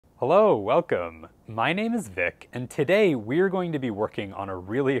Hello, welcome. My name is Vic, and today we're going to be working on a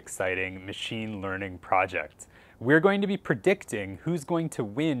really exciting machine learning project. We're going to be predicting who's going to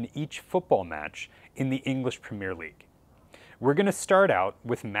win each football match in the English Premier League. We're going to start out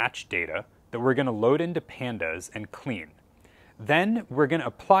with match data that we're going to load into pandas and clean. Then we're going to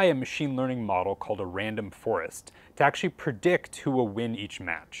apply a machine learning model called a random forest to actually predict who will win each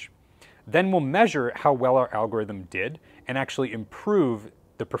match. Then we'll measure how well our algorithm did and actually improve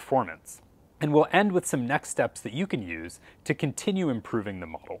the performance. And we'll end with some next steps that you can use to continue improving the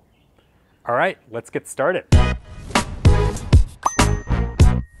model. All right, let's get started.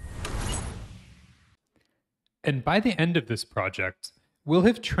 And by the end of this project, we'll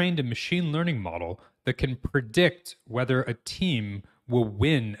have trained a machine learning model that can predict whether a team will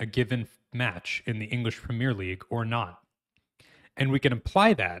win a given match in the English Premier League or not. And we can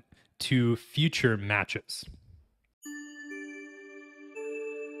apply that to future matches.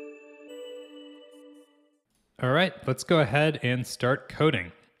 All right, let's go ahead and start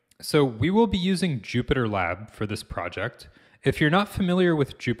coding. So we will be using JupyterLab for this project. If you're not familiar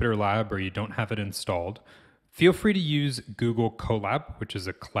with JupyterLab or you don't have it installed, feel free to use Google Colab, which is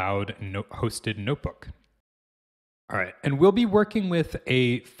a cloud-hosted notebook. All right, and we'll be working with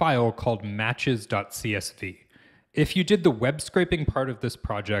a file called matches.csv. If you did the web scraping part of this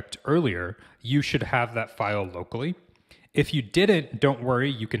project earlier, you should have that file locally. If you didn't, don't worry,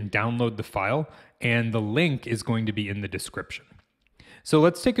 you can download the file, and the link is going to be in the description. So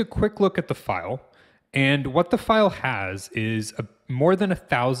let's take a quick look at the file. And what the file has is more than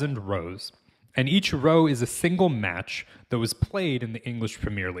 1,000 rows, and each row is a single match that was played in the English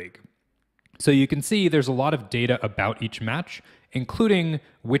Premier League. So you can see there's a lot of data about each match, including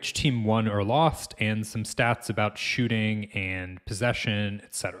which team won or lost, and some stats about shooting and possession,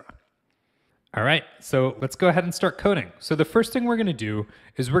 etc. All right, so let's go ahead and start coding. So the first thing we're going to do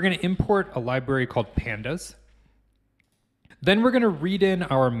is we're going to import a library called pandas. Then we're going to read in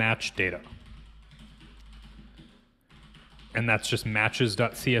our match data. And that's just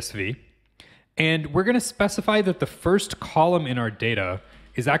matches.csv. And we're going to specify that the first column in our data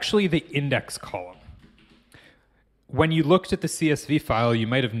is actually the index column. When you looked at the CSV file, you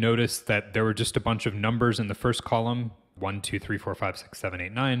might have noticed that there were just a bunch of numbers in the first column. 1, 2, 3, 4, 5, 6, 7,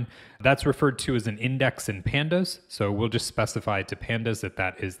 8, 9. That's referred to as an index in pandas. So we'll just specify to pandas that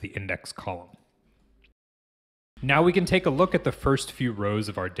that is the index column. Now we can take a look at the first few rows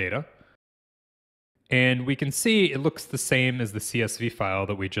of our data. And we can see it looks the same as the CSV file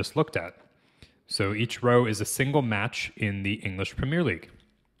that we just looked at. So each row is a single match in the English Premier League.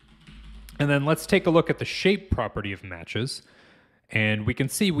 And then let's take a look at the shape property of matches. And we can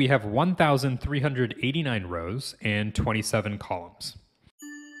see we have 1,389 rows and 27 columns.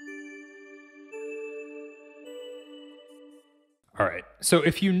 All right, so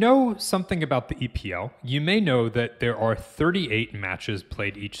if you know something about the EPL, you may know that there are 38 matches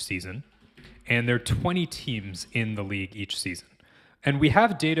played each season, and there are 20 teams in the league each season. And we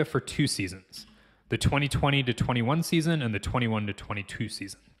have data for 2 seasons, the 2020 to 21 season and the 21 to 22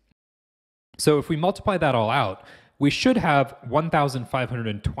 season. So if we multiply that all out, we should have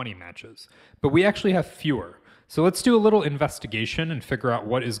 1,520 matches, but we actually have fewer. So let's do a little investigation and figure out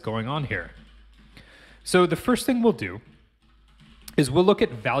what is going on here. So the first thing we'll do is we'll look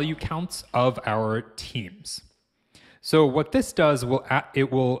at value counts of our teams. So what this does,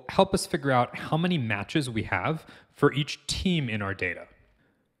 it will help us figure out how many matches we have for each team in our data.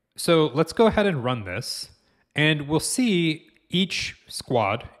 So let's go ahead and run this, and we'll see each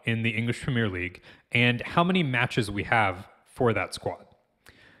squad in the English Premier League and how many matches we have for that squad.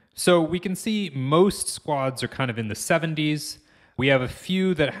 So we can see most squads are kind of in the 70s. We have a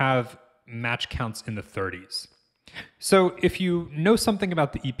few that have match counts in the 30s. So if you know something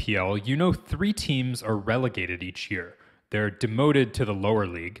about the EPL, you know 3 teams are relegated each year. They're demoted to the lower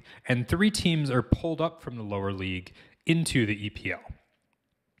league, and 3 teams are pulled up from the lower league into the EPL.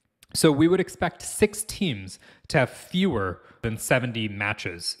 So we would expect 6 teams to have fewer than 70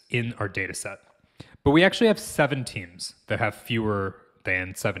 matches in our data set. But we actually have 7 teams that have fewer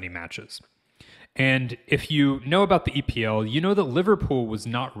than 70 matches. And if you know about the EPL, you know that Liverpool was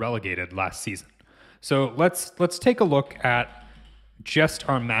not relegated last season. So let's take a look at just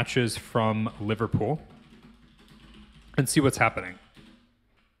our matches from Liverpool and see what's happening.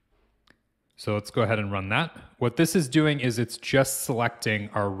 So let's go ahead and run that. What this is doing is it's just selecting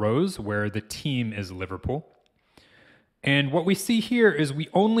our rows where the team is Liverpool. And what we see here is we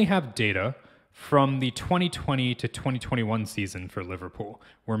only have data from the 2020 to 2021 season for Liverpool.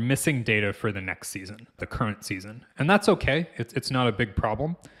 We're missing data for the next season, the current season. And that's okay, it's not a big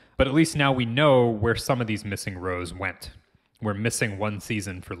problem, but at least now we know where some of these missing rows went. We're missing one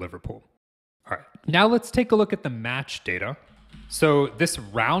season for Liverpool. All right, now let's take a look at the match data. So this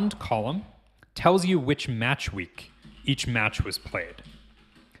round column tells you which match week each match was played.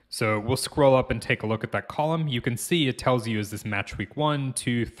 So we'll scroll up and take a look at that column. You can see it tells you is this match week 1,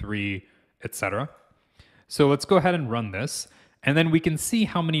 2, 3, etc. So let's go ahead and run this. And then we can see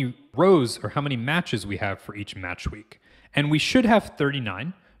how many rows or how many matches we have for each match week. And we should have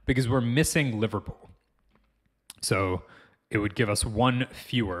 39 because we're missing Liverpool. So it would give us one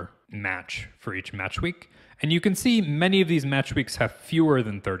fewer match for each match week. And you can see many of these match weeks have fewer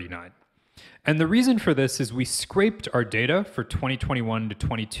than 39. And the reason for this is we scraped our data for 2021 to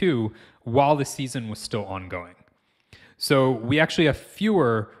 22 while the season was still ongoing. So we actually have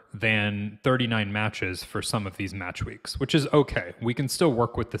fewer than 39 matches for some of these match weeks, which is okay. We can still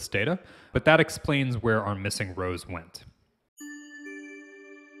work with this data, but that explains where our missing rows went.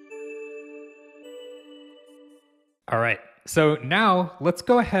 All right, so now let's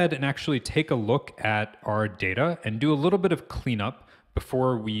go ahead and actually take a look at our data and do a little bit of cleanup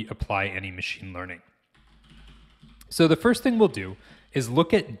before we apply any machine learning. So the first thing we'll do is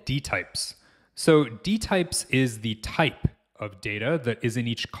look at D-types. So D-types is the type of data that is in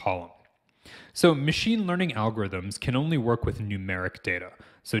each column. So machine learning algorithms can only work with numeric data,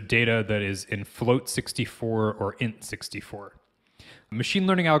 so data that is in float 64 or int 64. Machine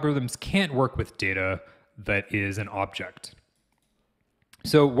learning algorithms can't work with data that is an object.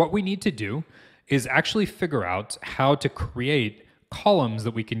 So what we need to do is actually figure out how to create columns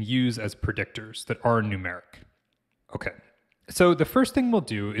that we can use as predictors that are numeric. Okay, so the first thing we'll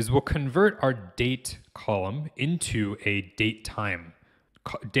do is we'll convert our date column into a date time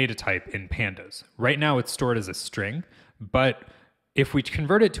data type in pandas. Right now it's stored as a string, but if we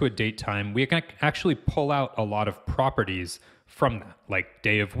convert it to a date time, we can actually pull out a lot of properties from that, like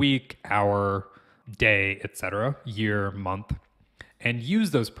day of week, hour, day, etc., year, month, and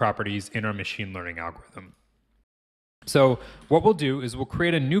use those properties in our machine learning algorithm. So what we'll do is we'll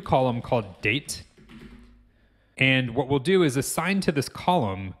create a new column called date. And what we'll do is assign to this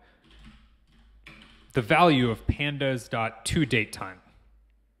column the value of pandas.toDateTime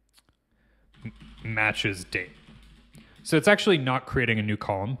matches date. So it's actually not creating a new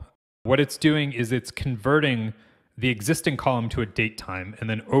column. What it's doing is it's converting the existing column to a date time and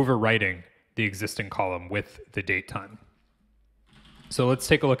then overwriting the existing column with the date time. So let's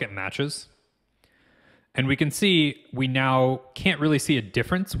take a look at matches. And we can see we now can't really see a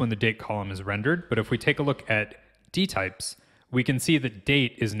difference when the date column is rendered, but if we take a look at D-types, we can see that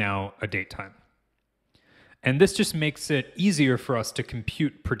date is now a date time. And this just makes it easier for us to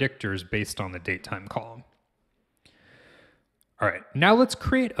compute predictors based on the date time column. All right, now let's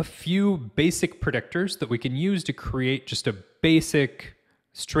create a few basic predictors that we can use to create just a basic,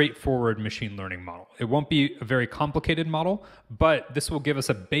 straightforward machine learning model. It won't be a very complicated model, but this will give us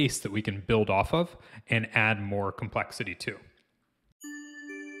a base that we can build off of and add more complexity to.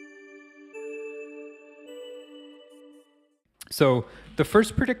 So the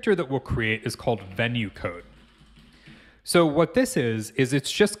first predictor that we'll create is called venue code. So what this is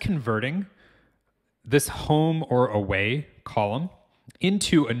it's just converting this home or away column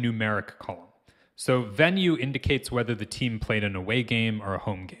into a numeric column. So venue indicates whether the team played an away game or a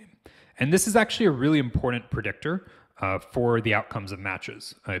home game. And this is actually a really important predictor for the outcomes of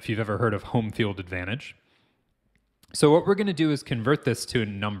matches, if you've ever heard of home field advantage. So what we're going to do is convert this to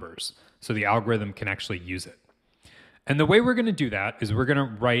numbers so the algorithm can actually use it. And the way we're going to do that is we're going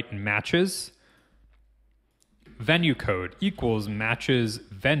to write matches venue code equals matches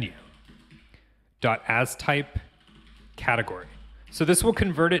venue dot as type category. So this will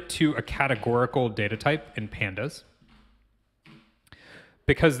convert it to a categorical data type in pandas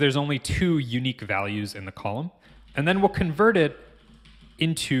because there's only 2 unique values in the column. And then we'll convert it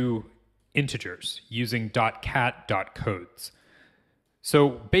into integers using .cat.codes. So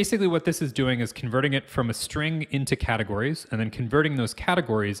basically what this is doing is converting it from a string into categories and then converting those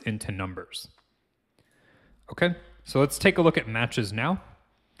categories into numbers. Okay, so let's take a look at matches now.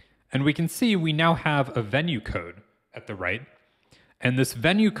 And we can see we now have a venue code at the right. And this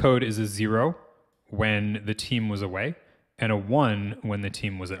venue code is a 0 when the team was away and a 1 when the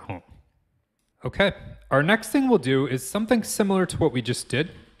team was at home. Okay, our next thing we'll do is something similar to what we just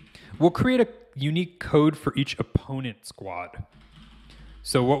did. We'll create a unique code for each opponent squad.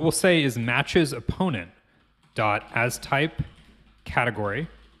 So what we'll say is matches opponent dot as type category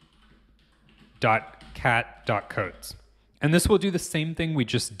dot cat dot codes. And this will do the same thing we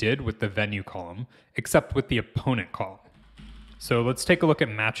just did with the venue column, except with the opponent column. So let's take a look at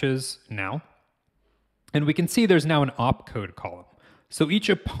matches now. And we can see there's now an opcode column. So each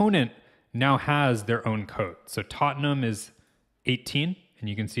opponent now has their own code. So Tottenham is 18, and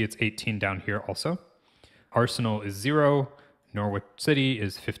you can see it's 18 down here also. Arsenal is 0, Norwich City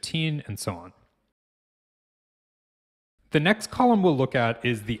is 15, and so on. The next column we'll look at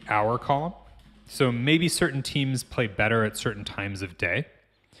is the hour column. So maybe certain teams play better at certain times of day.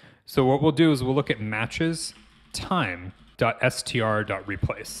 So what we'll do is we'll look at matches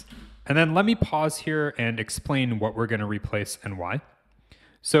time.str.replace. And then let me pause here and explain what we're going to replace and why.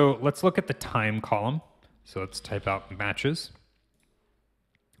 So let's look at the time column. So let's type out matches.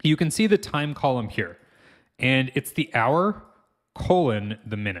 You can see the time column here, and it's the hour colon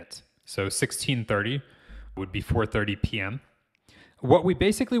the minute. So 1630 would be 4:30 p.m. What we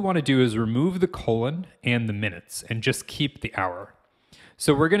basically want to do is remove the colon and the minutes and just keep the hour.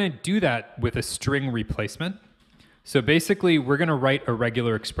 So we're going to do that with a string replacement. So basically we're going to write a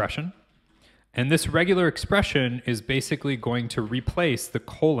regular expression, and this regular expression is basically going to replace the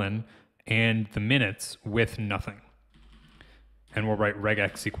colon and the minutes with nothing. And we'll write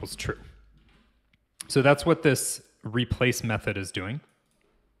regex equals true. So that's what this replace method is doing.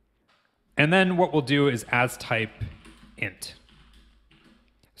 And then what we'll do is as type int.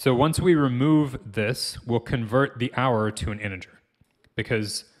 So once we remove this, we'll convert the hour to an integer.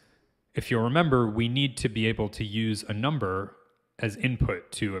 Because if you'll remember, we need to be able to use a number as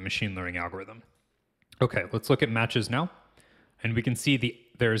input to a machine learning algorithm. Okay, let's look at matches now. And we can see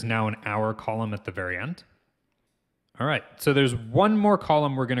there's now an hour column at the very end. All right, so there's one more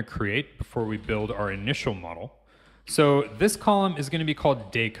column we're going to create before we build our initial model. So this column is going to be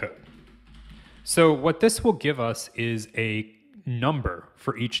called day code. So what this will give us is a number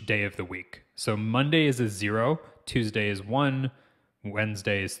for each day of the week. So Monday is a 0, Tuesday is 1,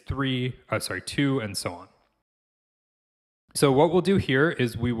 Wednesday is 2, and so on. So what we'll do here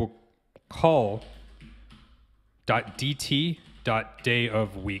is we will call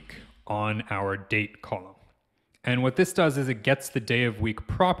 .dt.dayofweek on our date column. And what this does is it gets the day of week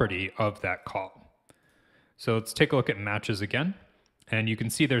property of that column. So let's take a look at matches again. And you can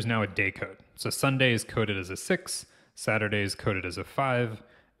see there's now a day code. So Sunday is coded as a 6, Saturday is coded as a 5,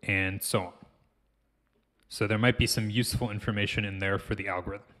 and so on. So there might be some useful information in there for the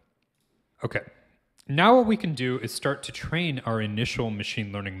algorithm. Okay, now what we can do is start to train our initial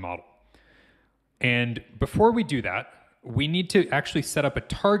machine learning model. And before we do that, we need to actually set up a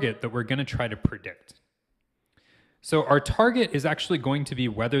target that we're going to try to predict. So our target is actually going to be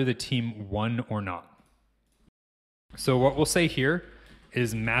whether the team won or not. So what we'll say here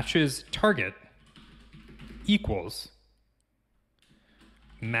is matches target equals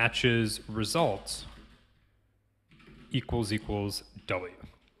matches results equals W.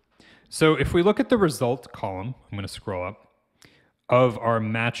 So if we look at the result column, I'm going to scroll up, of our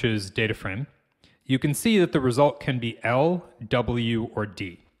matches data frame, you can see that the result can be L, W, or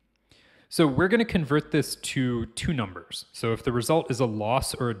D. So we're going to convert this to two numbers. So if the result is a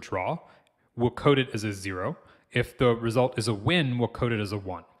loss or a draw, we'll code it as a 0. If the result is a win, we'll code it as a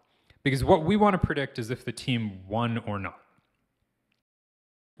 1. Because what we want to predict is if the team won or not.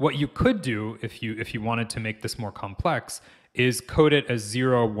 What you could do, if you wanted to make this more complex, is code it as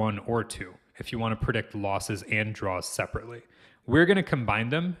 0, 1, or 2, if you want to predict losses and draws separately. We're going to combine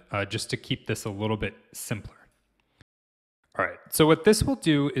them just to keep this a little bit simpler. All right, so what this will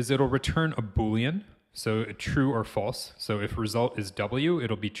do is it'll return a Boolean, so true or false. So if result is W,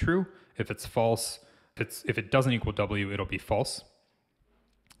 it'll be true. If it's false, if it doesn't equal W, it'll be false.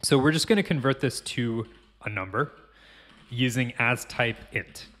 So we're just going to convert this to a number using as type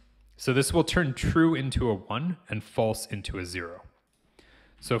int. So this will turn true into a 1 and false into a 0.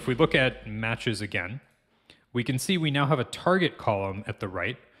 So if we look at matches again, we can see we now have a target column at the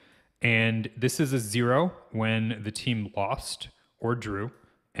right, and this is a 0 when the team lost or drew,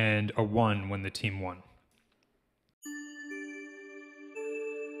 and a 1 when the team won.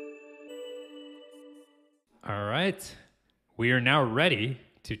 All right, we are now ready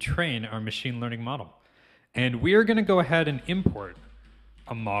to train our machine learning model. And we are going to go ahead and import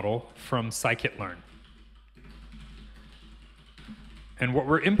a model from scikit-learn. And what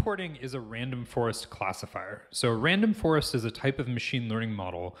we're importing is a random forest classifier. So a random forest is a type of machine learning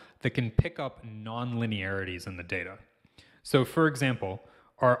model that can pick up non-linearities in the data. So for example,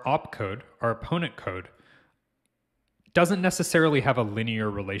 our opcode, our opponent code, doesn't necessarily have a linear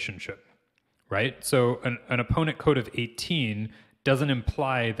relationship, right? So an opponent code of 18 doesn't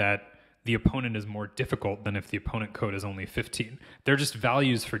imply that the opponent is more difficult than if the opponent code is only 15. They're just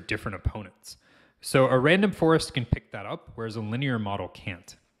values for different opponents. So a random forest can pick that up, whereas a linear model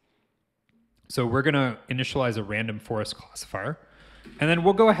can't. So we're going to initialize a random forest classifier, and then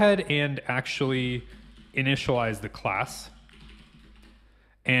we'll go ahead and actually initialize the class.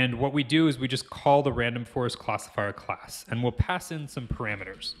 And what we do is we just call the random forest classifier class, and we'll pass in some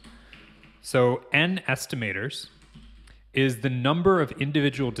parameters. So n estimators is the number of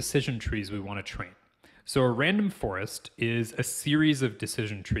individual decision trees we want to train. So a random forest is a series of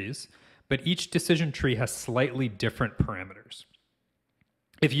decision trees, but each decision tree has slightly different parameters.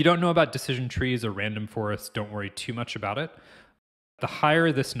 If you don't know about decision trees or random forests, don't worry too much about it. The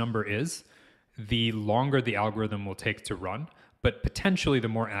higher this number is, the longer the algorithm will take to run, but potentially the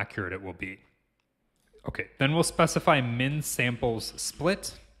more accurate it will be. Okay, then we'll specify min samples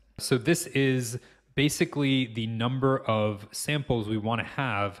split. So this is basically the number of samples we want to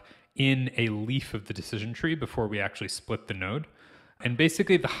have in a leaf of the decision tree before we actually split the node. And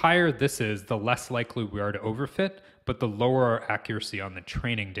basically the higher this is, the less likely we are to overfit, but the lower our accuracy on the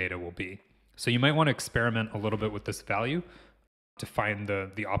training data will be. So you might want to experiment a little bit with this value to find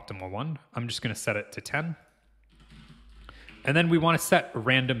the optimal one. I'm just going to set it to 10. And then we want to set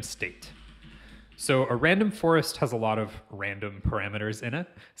random state. So a random forest has a lot of random parameters in it.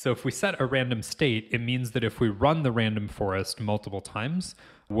 So if we set a random state, it means that if we run the random forest multiple times,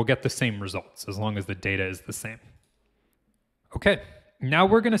 we'll get the same results as long as the data is the same. Okay, now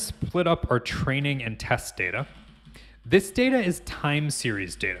we're going to split up our training and test data. This data is time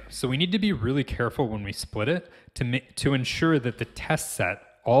series data, so we need to be really careful when we split it to ensure that the test set,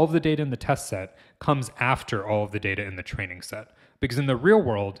 all of the data in the test set, comes after all of the data in the training set. Because in the real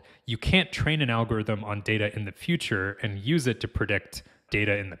world, you can't train an algorithm on data in the future and use it to predict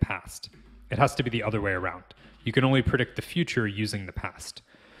data in the past. It has to be the other way around. You can only predict the future using the past.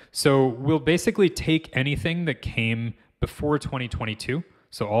 So we'll basically take anything that came before 2022,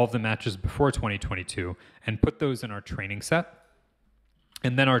 so all of the matches before 2022, and put those in our training set.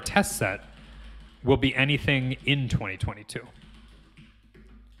 And then our test set will be anything in 2022.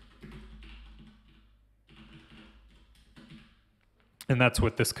 And that's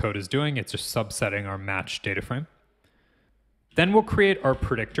what this code is doing. It's just subsetting our match data frame. Then we'll create our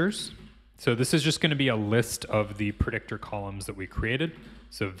predictors. So this is just going to be a list of the predictor columns that we created.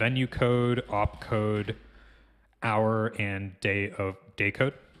 So venue code, op code, hour, and day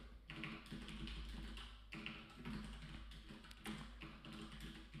code.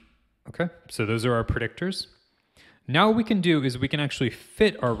 Okay, so those are our predictors. Now what we can do is we can actually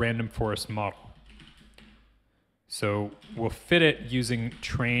fit our random forest model. So we'll fit it using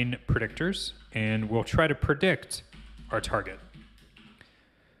train predictors, and we'll try to predict our target.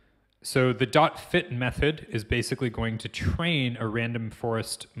 So the .fit method is basically going to train a random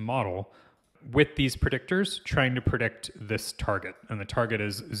forest model with these predictors, trying to predict this target. And the target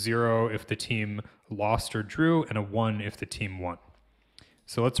is 0 if the team lost or drew, and a 1 if the team won.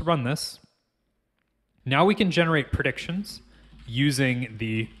 So let's run this. Now we can generate predictions using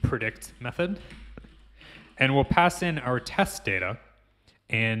the predict method. And we'll pass in our test data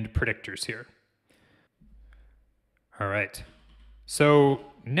and predictors here. All right. So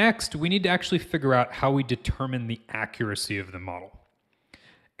next, we need to actually figure out how we determine the accuracy of the model.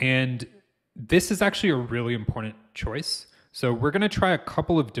 And this is actually a really important choice. So we're going to try a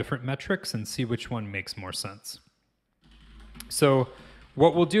couple of different metrics and see which one makes more sense. So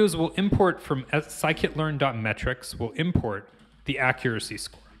what we'll do is we'll import from scikit-learn.metrics, we'll import the accuracy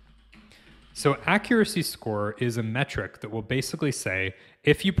score. So accuracy score is a metric that will basically say,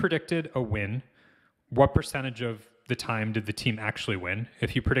 if you predicted a win, what percentage of the time did the team actually win?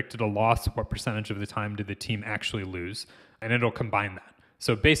 If you predicted a loss, what percentage of the time did the team actually lose? And it'll combine that.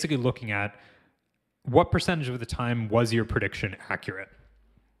 So basically looking at what percentage of the time was your prediction accurate?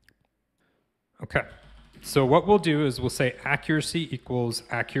 Okay, so what we'll do is we'll say accuracy equals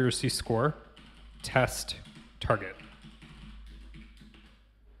accuracy score, test, target.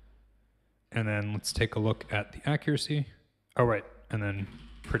 And then let's take a look at the accuracy. Oh, right, and then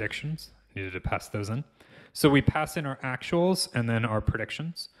predictions. Needed to pass those in. So we pass in our actuals and then our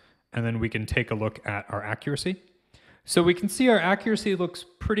predictions, and then we can take a look at our accuracy. So we can see our accuracy looks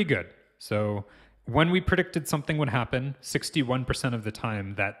pretty good. So when we predicted something would happen, 61% of the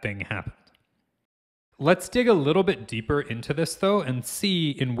time that thing happened. Let's dig a little bit deeper into this though and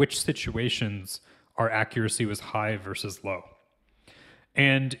see in which situations our accuracy was high versus low.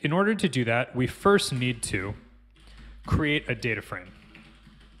 And in order to do that, we first need to create a data frame.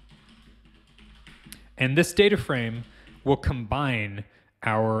 And this data frame will combine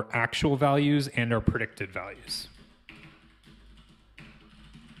our actual values and our predicted values.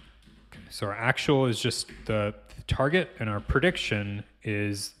 Okay, so our actual is just the target, and our prediction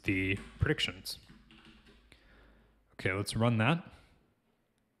is the predictions. Okay, let's run that.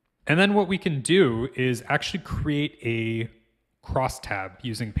 And then what we can do is actually create a crosstab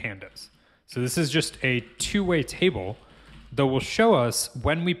using pandas. So this is just a two-way table that will show us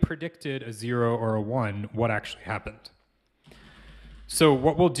when we predicted a 0 or a 1, what actually happened. So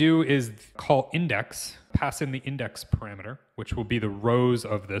what we'll do is call index, pass in the index parameter, which will be the rows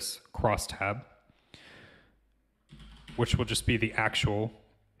of this crosstab, which will just be the actuals,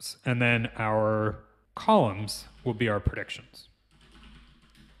 and then our columns will be our predictions.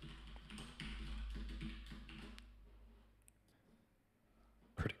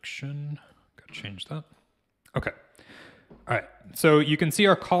 Prediction, gotta change that. Okay. All right, so you can see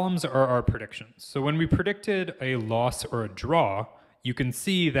our columns are our predictions. So when we predicted a loss or a draw, you can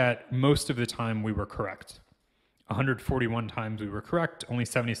see that most of the time we were correct. 141 times we were correct, only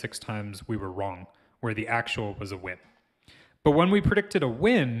 76 times we were wrong, where the actual was a win. But when we predicted a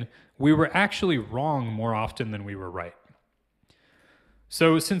win, we were actually wrong more often than we were right.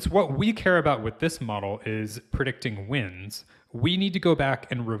 So since what we care about with this model is predicting wins, we need to go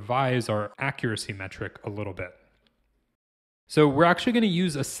back and revise our accuracy metric a little bit. So we're actually going to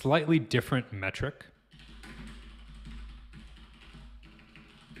use a slightly different metric.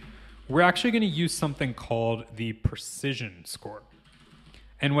 We're actually going to use something called the precision score.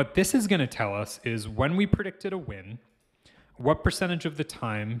 And what this is going to tell us is when we predicted a win, what percentage of the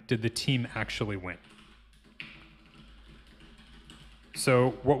time did the team actually win?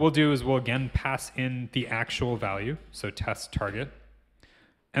 So what we'll do is we'll again pass in the actual value, so test target,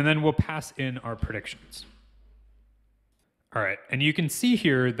 and then we'll pass in our predictions. All right, and you can see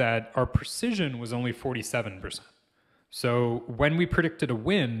here that our precision was only 47%. So when we predicted a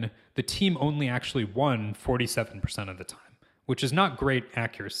win, the team only actually won 47% of the time, which is not great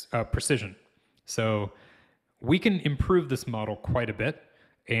accuracy, precision. So we can improve this model quite a bit,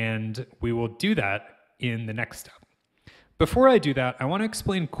 and we will do that in the next step. Before I do that, I want to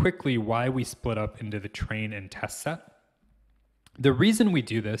explain quickly why we split up into the train and test set. The reason we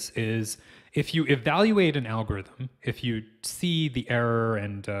do this is if you evaluate an algorithm, if you see the error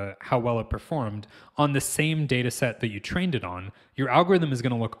and how well it performed on the same data set that you trained it on, your algorithm is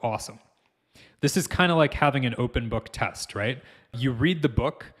going to look awesome. This is kind of like having an open book test, right? You read the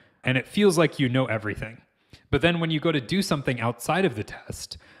book and it feels like you know everything. But then when you go to do something outside of the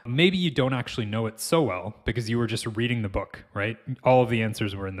test, maybe you don't actually know it so well because you were just reading the book, right? All of the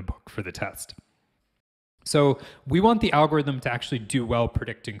answers were in the book for the test. So we want the algorithm to actually do well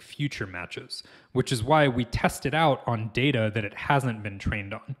predicting future matches, which is why we test it out on data that it hasn't been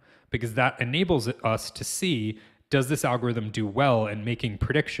trained on, because that enables us to see, does this algorithm do well in making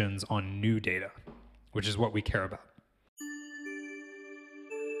predictions on new data, which is what we care about.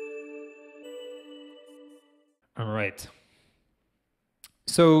 All right.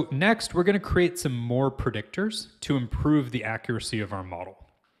 So next, we're going to create some more predictors to improve the accuracy of our model.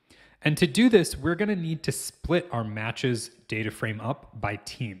 And to do this, we're going to need to split our matches data frame up by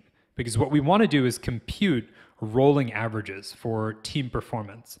team, because what we want to do is compute rolling averages for team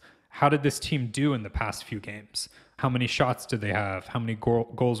performance. How did this team do in the past few games? How many shots did they have? How many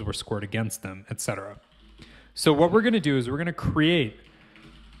goals were scored against them, etc. So what we're going to do is we're going to create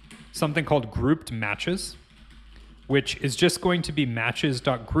something called grouped matches, which is just going to be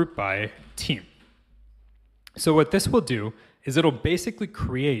matches.groupBy team. So what this will do is it'll basically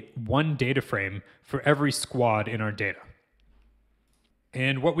create one data frame for every squad in our data.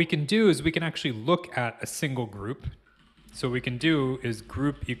 And what we can do is we can actually look at a single group. So what we can do is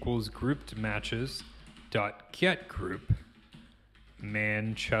group equals grouped matches dot get group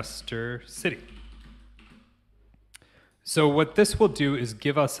Manchester City. So what this will do is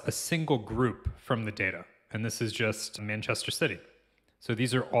give us a single group from the data. And this is just Manchester City. So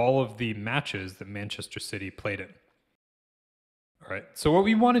these are all of the matches that Manchester City played in. All right, so what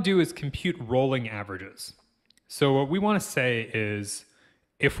we want to do is compute rolling averages. So what we want to say is,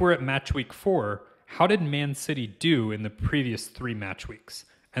 if we're at match week 4, how did Man City do in the previous 3 match weeks?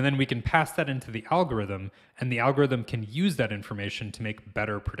 And then we can pass that into the algorithm, and the algorithm can use that information to make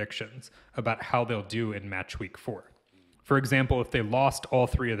better predictions about how they'll do in match week 4. For example, if they lost all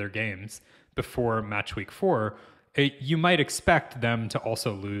 3 of their games before match week 4, you might expect them to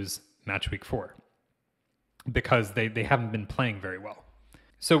also lose match week 4 because they haven't been playing very well.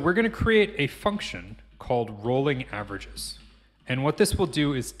 So we're going to create a function called rolling averages. And what this will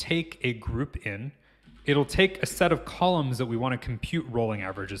do is take a group in, it'll take a set of columns that we want to compute rolling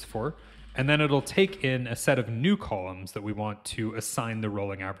averages for, and then it'll take in a set of new columns that we want to assign the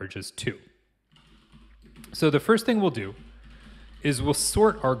rolling averages to. So the first thing we'll do is we'll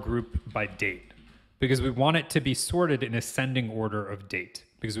sort our group by date, because we want it to be sorted in ascending order of date,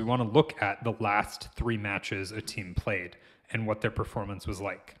 because we want to look at the last 3 matches a team played and what their performance was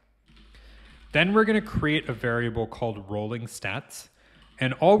like. Then we're going to create a variable called rolling stats,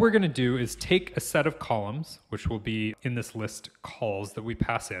 And all we're going to do is take a set of columns, which will be in this list calls that we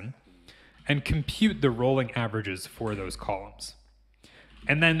pass in, and compute the rolling averages for those columns.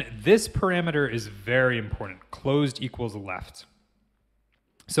 And then this parameter is very important, closed equals left.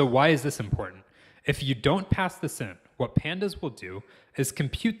 So why is this important? If you don't pass this in, what pandas will do is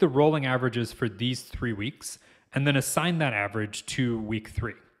compute the rolling averages for these 3 weeks and then assign that average to week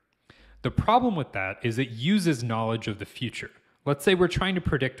 3. The problem with that is it uses knowledge of the future. Let's say we're trying to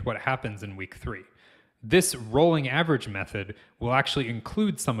predict what happens in week 3. This rolling average method will actually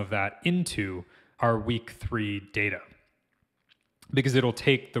include some of that into our week 3 data, because it'll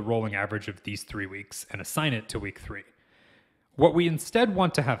take the rolling average of these 3 weeks and assign it to week 3. What we instead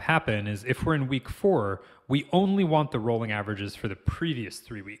want to have happen is if we're in week 4, we only want the rolling averages for the previous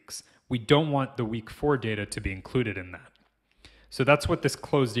 3 weeks. We don't want the week 4 data to be included in that. So that's what this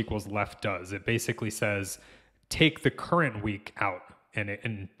closed equals left does. It basically says, take the current week out and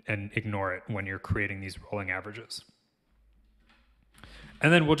ignore it when you're creating these rolling averages.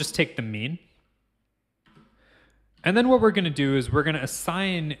 And then we'll just take the mean. And then what we're going to do is we're going to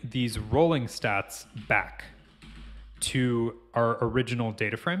assign these rolling stats back to our original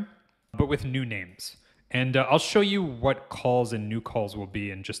data frame, but with new names. And I'll show you what calls and new calls will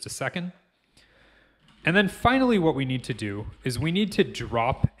be in just a second. And then finally, what we need to do is we need to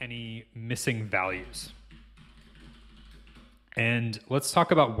drop any missing values. And let's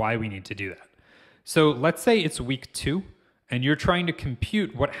talk about why we need to do that. So let's say it's week 2 and you're trying to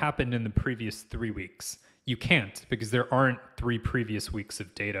compute what happened in the previous 3 weeks. You can't, because there aren't 3 previous weeks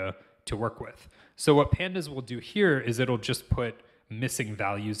of data to work with. So what pandas will do here is it'll just put missing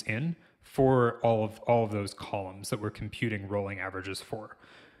values in for all of those columns that we're computing rolling averages for.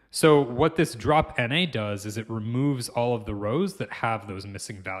 So what this drop NA does is it removes all of the rows that have those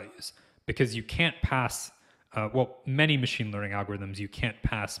missing values, because you can't pass, well, many machine learning algorithms you can't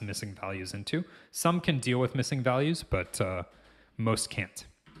pass missing values into. Some can deal with missing values, but most can't.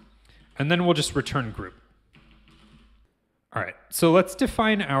 And then we'll just return group. All right, so let's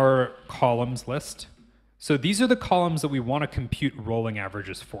define our columns list. So these are the columns that we want to compute rolling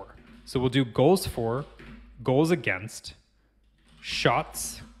averages for. So we'll do goals for, goals against,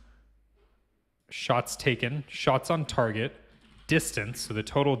 shots, shots taken, shots on target, distance, so the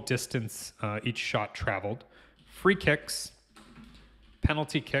total distance each shot traveled, free kicks,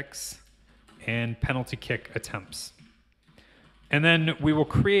 penalty kicks, and penalty kick attempts. And then we will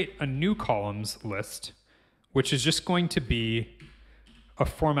create a new columns list, which is just going to be a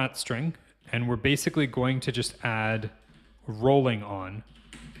format string, and we're basically going to just add rolling on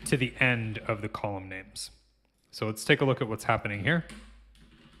to the end of the column names. So let's take a look at what's happening here.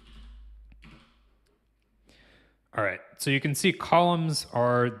 All right, so you can see columns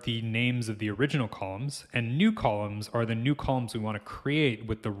are the names of the original columns, and new columns are the new columns we want to create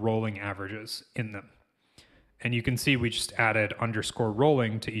with the rolling averages in them. And you can see we just added underscore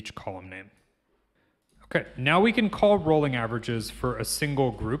rolling to each column name. Okay, now we can call rolling averages for a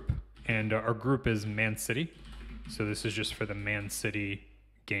single group, and our group is Man City. So this is just for the Man City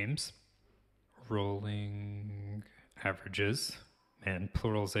games. Rolling averages. Man,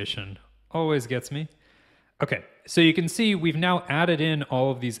 pluralization always gets me. Okay, so you can see we've now added in all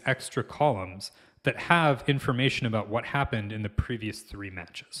of these extra columns that have information about what happened in the previous 3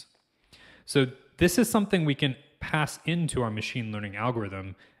 matches. So this is something we can pass into our machine learning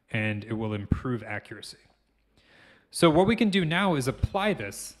algorithm, and it will improve accuracy. So what we can do now is apply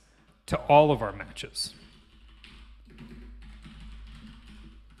this to all of our matches.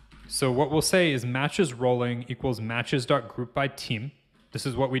 So what we'll say is matches rolling equals matches.group by team. This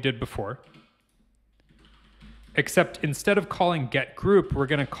is what we did before. Except instead of calling getGroup, we're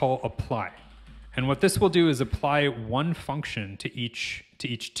going to call apply. And what this will do is apply one function to each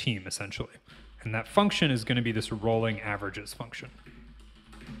team, essentially. And that function is going to be this rolling averages function.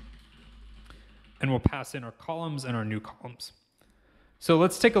 And we'll pass in our columns and our new columns. So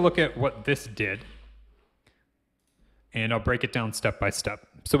let's take a look at what this did. And I'll break it down step by step.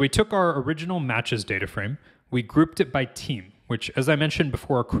 So we took our original matches data frame, we grouped it by team, which, as I mentioned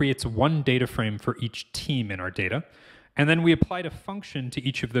before, creates one data frame for each team in our data. And then we applied a function to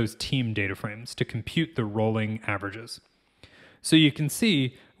each of those team data frames to compute the rolling averages. So you can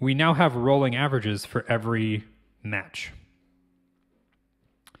see we now have rolling averages for every match,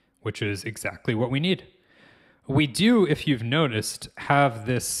 which is exactly what we need. We do, if you've noticed, have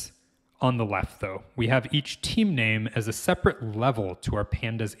this on the left, though. We have each team name as a separate level to our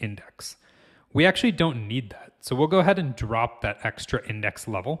pandas index. We actually don't need that, so we'll go ahead and drop that extra index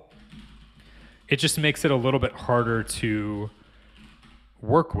level. It just makes it a little bit harder to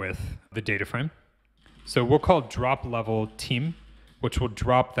work with the data frame. So we'll call drop level team which will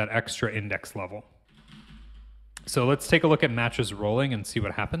drop that extra index level. So let's take a look at matches rolling and see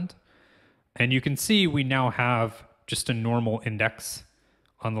what happened. And you can see we now have just a normal index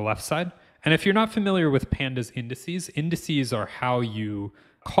on the left side. And if you're not familiar with pandas indices are how you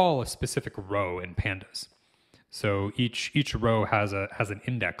call a specific row in pandas. So each row has an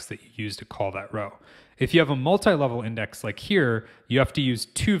index that you use to call that row. If you have a multi-level index like here, you have to use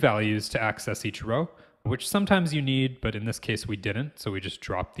 2 values to access each row, which sometimes you need, but in this case we didn't, so we just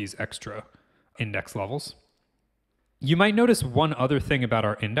dropped these extra index levels. You might notice one other thing about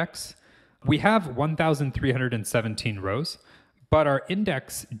our index. We have 1,317 rows, but our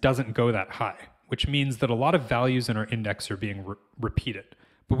index doesn't go that high, which means that a lot of values in our index are being repeated.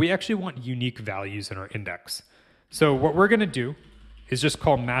 But we actually want unique values in our index. So what we're going to do is just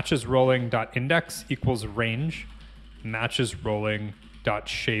call matchesrolling.index equals range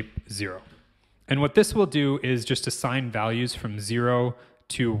matchesrolling.shape0. And what this will do is just assign values from 0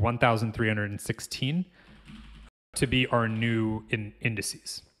 to 1,316 to be our new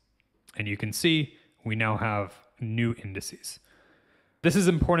indices. And you can see we now have new indices. This is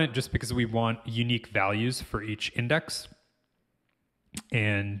important just because we want unique values for each index.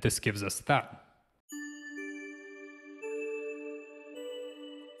 And this gives us that.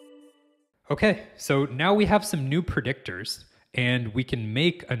 Okay, so now we have some new predictors, and we can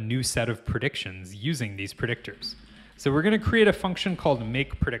make a new set of predictions using these predictors. So we're going to create a function called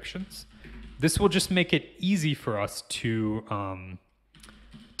make predictions. This will just make it easy for us to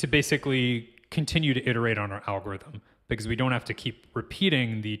basically continue to iterate on our algorithm, because we don't have to keep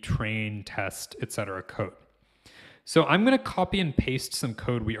repeating the train, test, etc. code. So I'm going to copy and paste some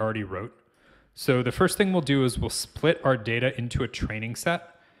code we already wrote. So the first thing we'll do is we'll split our data into a training set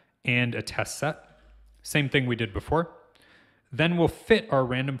and a test set. Same thing we did before. Then we'll fit our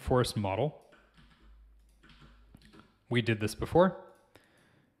random forest model. We did this before.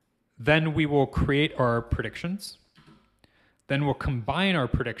 Then we will create our predictions. Then we'll combine our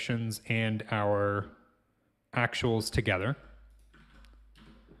predictions and our actuals together.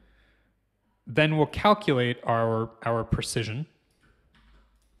 Then we'll calculate our precision.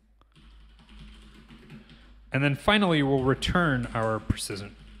 And then finally, we'll return our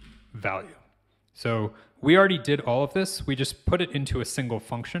precision value. So we already did all of this. We just put it into a single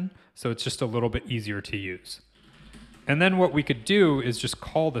function, so it's just a little bit easier to use. And then what we could do is just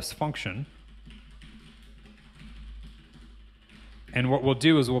call this function. And what we'll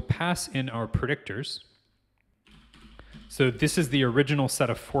do is we'll pass in our predictors. So this is the original set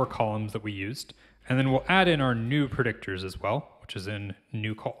of 4 columns that we used. And then we'll add in our new predictors as well, which is in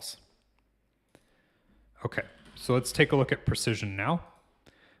new calls. Okay, so let's take a look at precision now.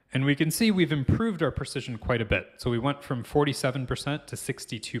 And we can see we've improved our precision quite a bit. So we went from 47% to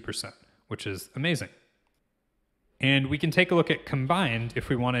 62%, which is amazing. And we can take a look at combined if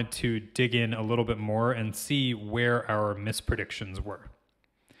we wanted to dig in a little bit more and see where our mispredictions were.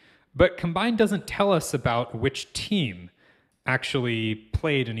 But combined doesn't tell us about which team actually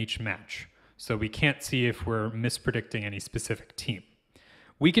played in each match. So we can't see if we're mispredicting any specific team.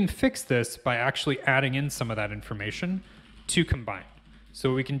 We can fix this by actually adding in some of that information to combined. So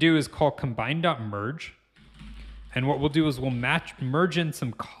what we can do is call combine.merge. And what we'll do is we'll merge in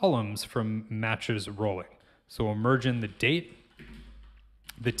some columns from matches rolling. So we'll merge in the date,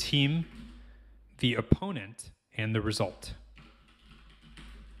 the team, the opponent, and the result.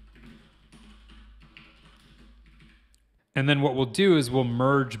 And then what we'll do is we'll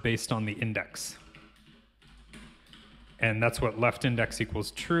merge based on the index. And that's what left index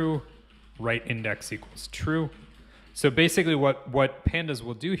equals true, right index equals true. So basically what pandas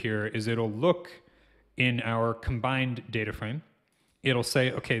will do here is it'll look in our combined data frame. It'll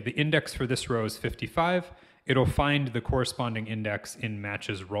say, okay, the index for this row is 55. It'll find the corresponding index in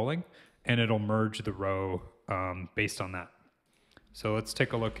matches rolling, and it'll merge the row based on that. So let's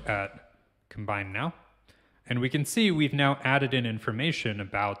take a look at combine now. And we can see we've now added in information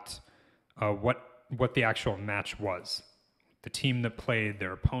about what the actual match was. The team that played,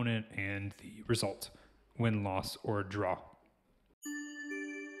 their opponent, and the result, win, loss, or draw.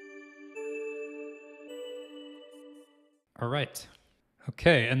 All right.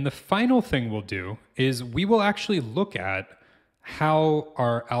 Okay, and the final thing we'll do is we will actually look at how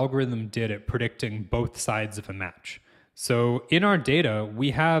our algorithm did at predicting both sides of a match. So in our data,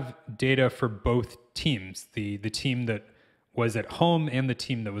 we have data for both teams, the team that was at home and the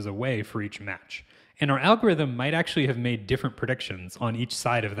team that was away for each match. And our algorithm might actually have made different predictions on each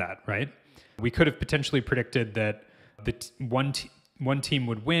side of that, right? We could have potentially predicted that one team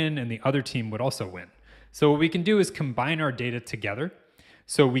would win and the other team would also win. So what we can do is combine our data together.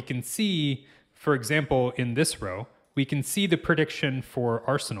 So we can see, for example, in this row, we can see the prediction for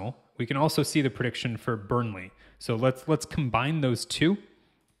Arsenal. We can also see the prediction for Burnley. So let's combine those two,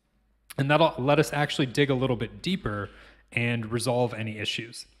 and that'll let us actually dig a little bit deeper and resolve any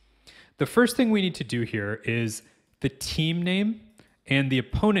issues. The first thing we need to do here is the team name and the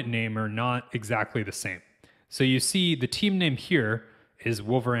opponent name are not exactly the same. So you see the team name here is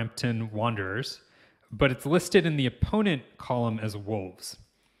Wolverhampton Wanderers, but it's listed in the opponent column as Wolves.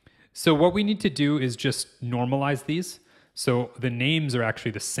 So what we need to do is just normalize these so the names are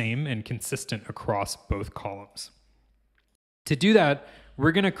actually the same and consistent across both columns. To do that,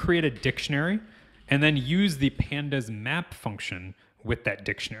 we're going to create a dictionary and then use the pandas map function with that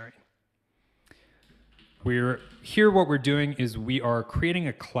dictionary. What we're doing is we are creating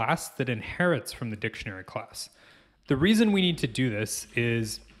a class that inherits from the dictionary class. The reason we need to do this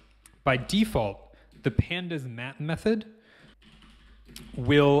is by default, the pandas map method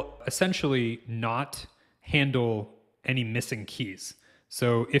will essentially not handle any missing keys.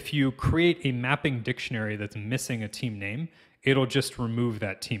 So if you create a mapping dictionary that's missing a team name, it'll just remove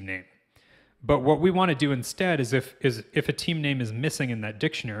that team name. But what we want to do instead is if a team name is missing in that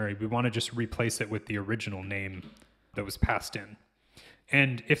dictionary, we want to just replace it with the original name that was passed in.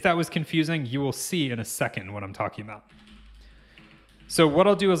 And if that was confusing, you will see in a second what I'm talking about. So what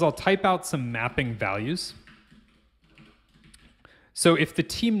I'll do is I'll type out some mapping values. So if the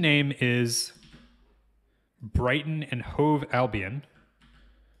team name is Brighton and Hove Albion,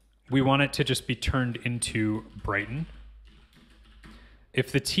 we want it to just be turned into Brighton.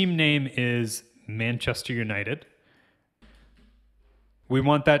 If the team name is Manchester United, we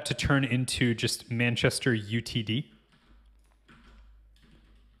want that to turn into just Manchester UTD.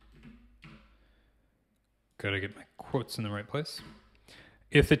 Gotta get my quotes in the right place.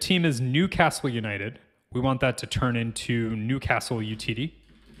 If the team is Newcastle United, we want that to turn into Newcastle UTD.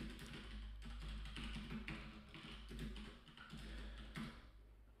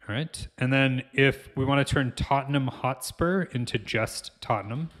 All right, and then if we want to turn Tottenham Hotspur into just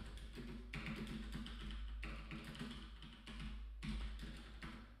Tottenham,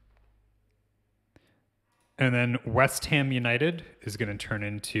 and then West Ham United is going to turn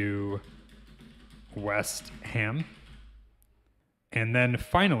into West Ham, and then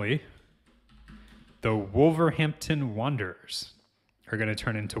finally, the Wolverhampton Wanderers are going to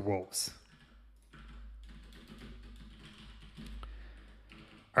turn into Wolves.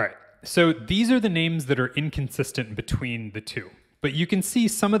 All right, so these are the names that are inconsistent between the two, but you can see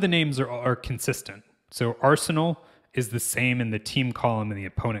some of the names are consistent. So Arsenal is the same in the team column and the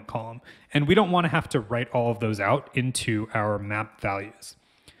opponent column, and we don't want to have to write all of those out into our map values.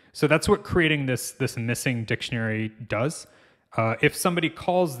 So that's what creating this missing dictionary does. If somebody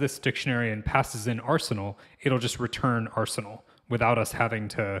calls this dictionary and passes in Arsenal, it'll just return Arsenal without us having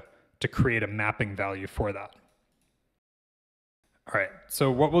to create a mapping value for that. All right, so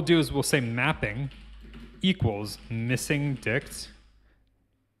what we'll do is we'll say mapping equals missing dict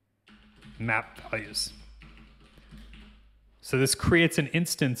map values. So this creates an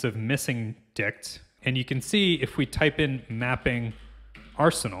instance of missing dict, and you can see if we type in mapping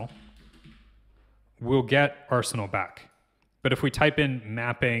Arsenal, we'll get Arsenal back. But if we type in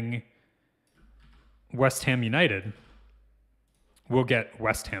mapping West Ham United, we'll get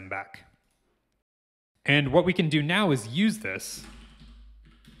West Ham back. And what we can do now is use this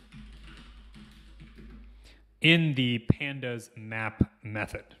in the pandas map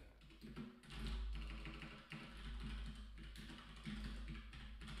method.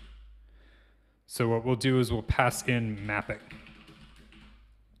 So what we'll do is we'll pass in mapping.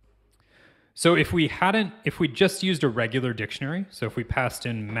 So if we just used a regular dictionary, so if we passed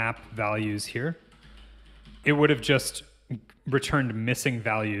in map values here, it would have just returned missing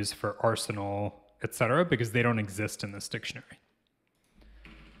values for Arsenal, etc., because they don't exist in this dictionary.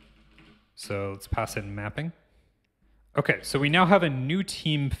 So let's pass in mapping. Okay, so we now have a new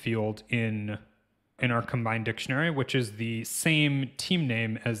team field in our combined dictionary, which is the same team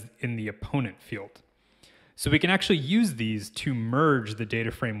name as in the opponent field. So we can actually use these to merge the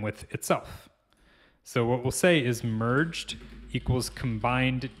data frame with itself. So what we'll say is merged equals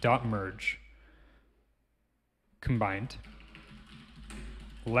combined.merge. Combined.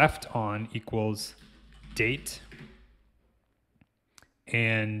 Left on equals date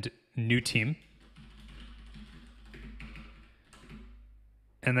and new team.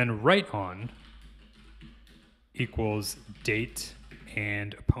 And then right on equals date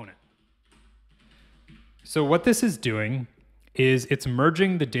and opponent. So what this is doing is it's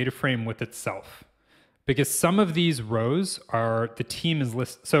merging the data frame with itself, because some of these rows are the team is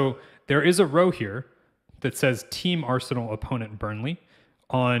listed. So there is a row here that says team Arsenal, opponent Burnley.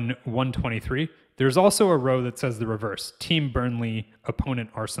 on 123, there's also a row that says the reverse, Team Burnley, opponent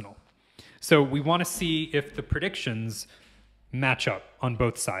Arsenal. So we want to see if the predictions match up on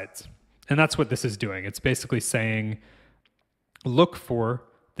both sides. And that's what this is doing. It's basically saying, look for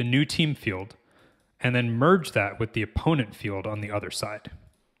the new team field and then merge that with the opponent field on the other side.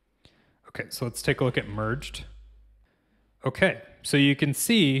 Okay, so let's take a look at merged. Okay, so you can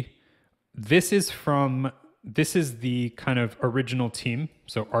see this is the kind of original team.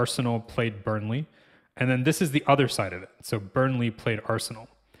 So Arsenal played Burnley, and then this is the other side of it. So Burnley played Arsenal.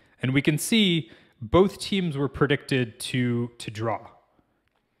 And we can see both teams were predicted to draw.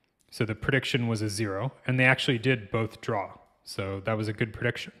 So the prediction was a 0, and they actually did both draw. So that was a good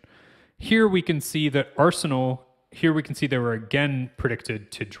prediction. Here we can see that Arsenal, here we can see they were again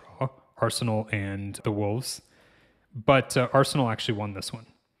predicted to draw, Arsenal and the Wolves, but Arsenal actually won this one.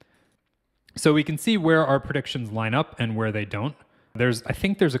 So we can see where our predictions line up and where they don't. I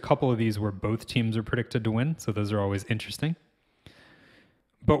think there's a couple of these where both teams are predicted to win, so those are always interesting.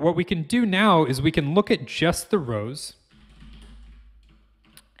 But what we can do now is we can look at just the rows,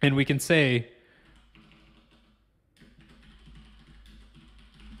 and we can say,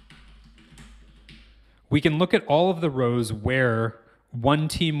 we can look at all of the rows where one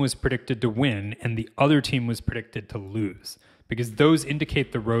team was predicted to win and the other team was predicted to lose, because those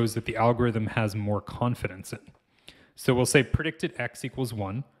indicate the rows that the algorithm has more confidence in. So we'll say predicted X equals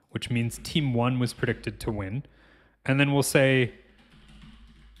 1, which means team 1 was predicted to win. And then we'll say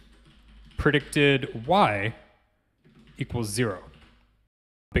predicted Y equals 0,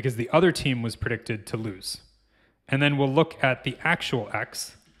 because the other team was predicted to lose. And then we'll look at the actual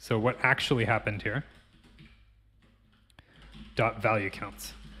X, so what actually happened here, dot value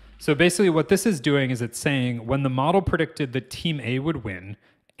counts. So basically what this is doing is it's saying when the model predicted that team A would win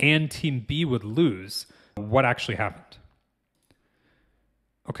and team B would lose, what actually happened.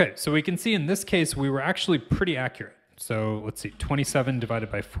 Okay, so we can see in this case we were actually pretty accurate. So let's see, 27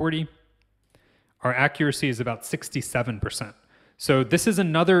 divided by 40. Our accuracy is about 67%. So this is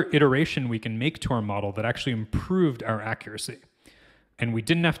another iteration we can make to our model that actually improved our accuracy. And we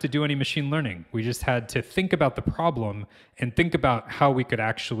didn't have to do any machine learning. We just had to think about the problem and think about how we could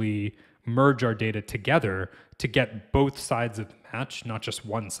actually merge our data together to get both sides of the match, not just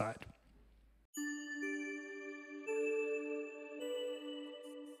one side.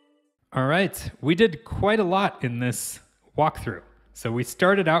 All right, we did quite a lot in this walkthrough. So we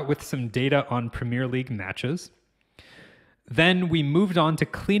started out with some data on Premier League matches. Then we moved on to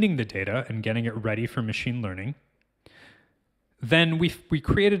cleaning the data and getting it ready for machine learning. Then we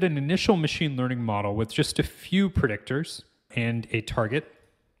created an initial machine learning model with just a few predictors and a target.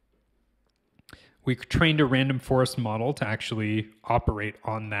 We trained a random forest model to actually operate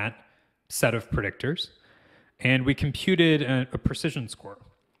on that set of predictors. And we computed a precision score.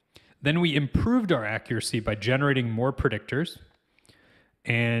 Then we improved our accuracy by generating more predictors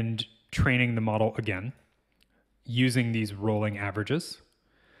and training the model again using these rolling averages.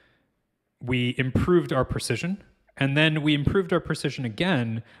 We improved our precision. And then we improved our precision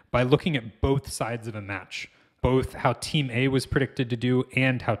again by looking at both sides of a match, both how team A was predicted to do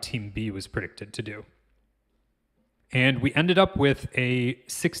and how team B was predicted to do. And we ended up with a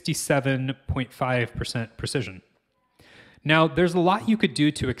 67.5% precision. Now, there's a lot you could do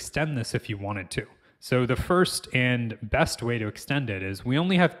to extend this if you wanted to. So the first and best way to extend it is we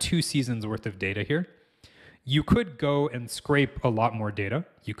only have 2 seasons worth of data here. You could go and scrape a lot more data.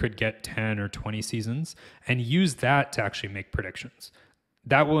 You could get 10 or 20 seasons and use that to actually make predictions.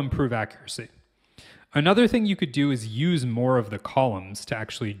 That will improve accuracy. Another thing you could do is use more of the columns to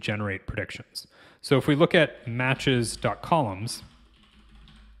actually generate predictions. So if we look at matches.columns,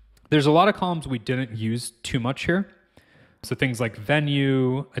 there's a lot of columns we didn't use too much here. So things like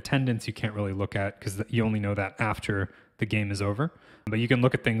venue, attendance, you can't really look at because you only know that after the game is over. But you can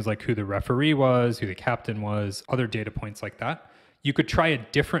look at things like who the referee was, who the captain was, other data points like that. You could try a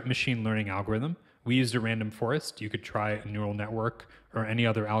different machine learning algorithm. We used a random forest. You could try a neural network or any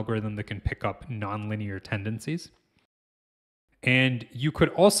other algorithm that can pick up nonlinear tendencies. And you could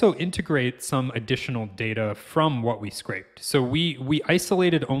also integrate some additional data from what we scraped. So we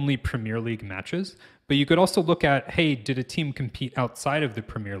isolated only Premier League matches, but you could also look at, hey, did a team compete outside of the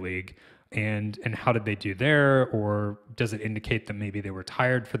Premier League? And how did they do there? Or does it indicate that maybe they were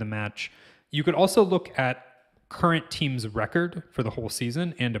tired for the match? You could also look at current team's record for the whole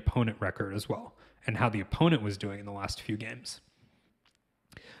season and opponent record as well, and how the opponent was doing in the last few games.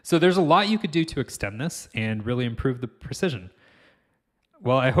 So there's a lot you could do to extend this and really improve the precision.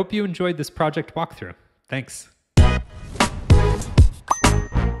 Well, I hope you enjoyed this project walkthrough. Thanks.